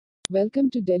Welcome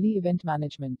to Delhi Event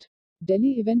Management.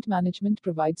 Delhi Event Management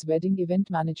provides wedding event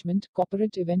management,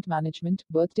 corporate event management,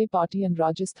 birthday party and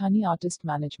Rajasthani artist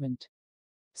management.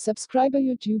 Subscribe our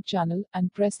YouTube channel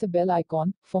and press the bell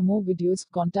icon. For more videos,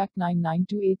 contact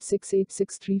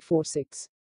 9928686346.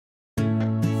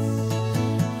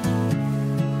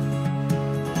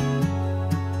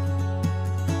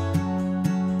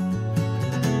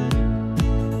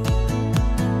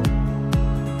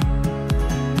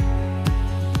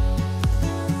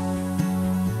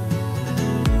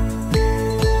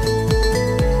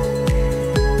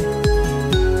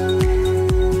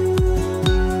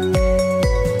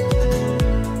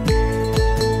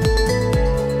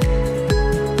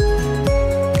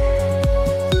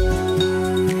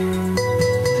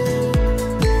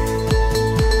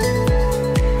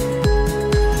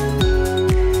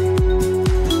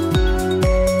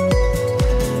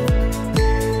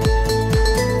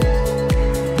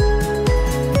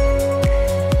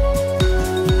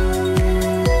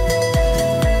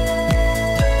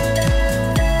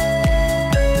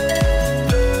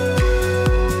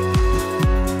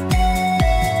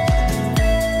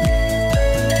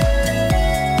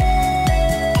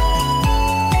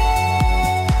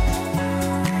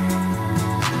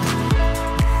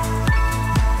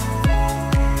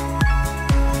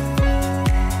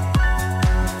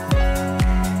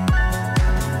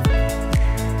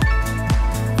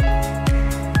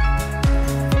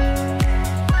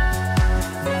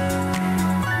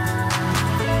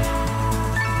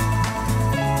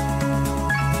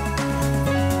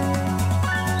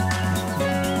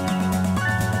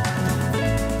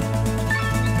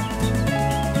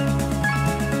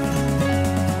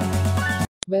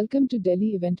 Welcome to Delhi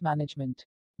Event Management.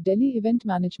 Delhi Event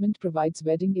Management provides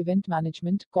wedding event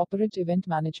management, corporate event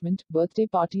management, birthday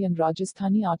party and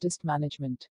Rajasthani artist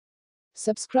management.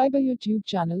 Subscribe our YouTube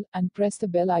channel and press the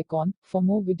bell icon. For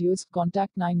more videos,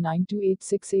 contact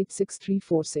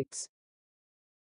 9928686346.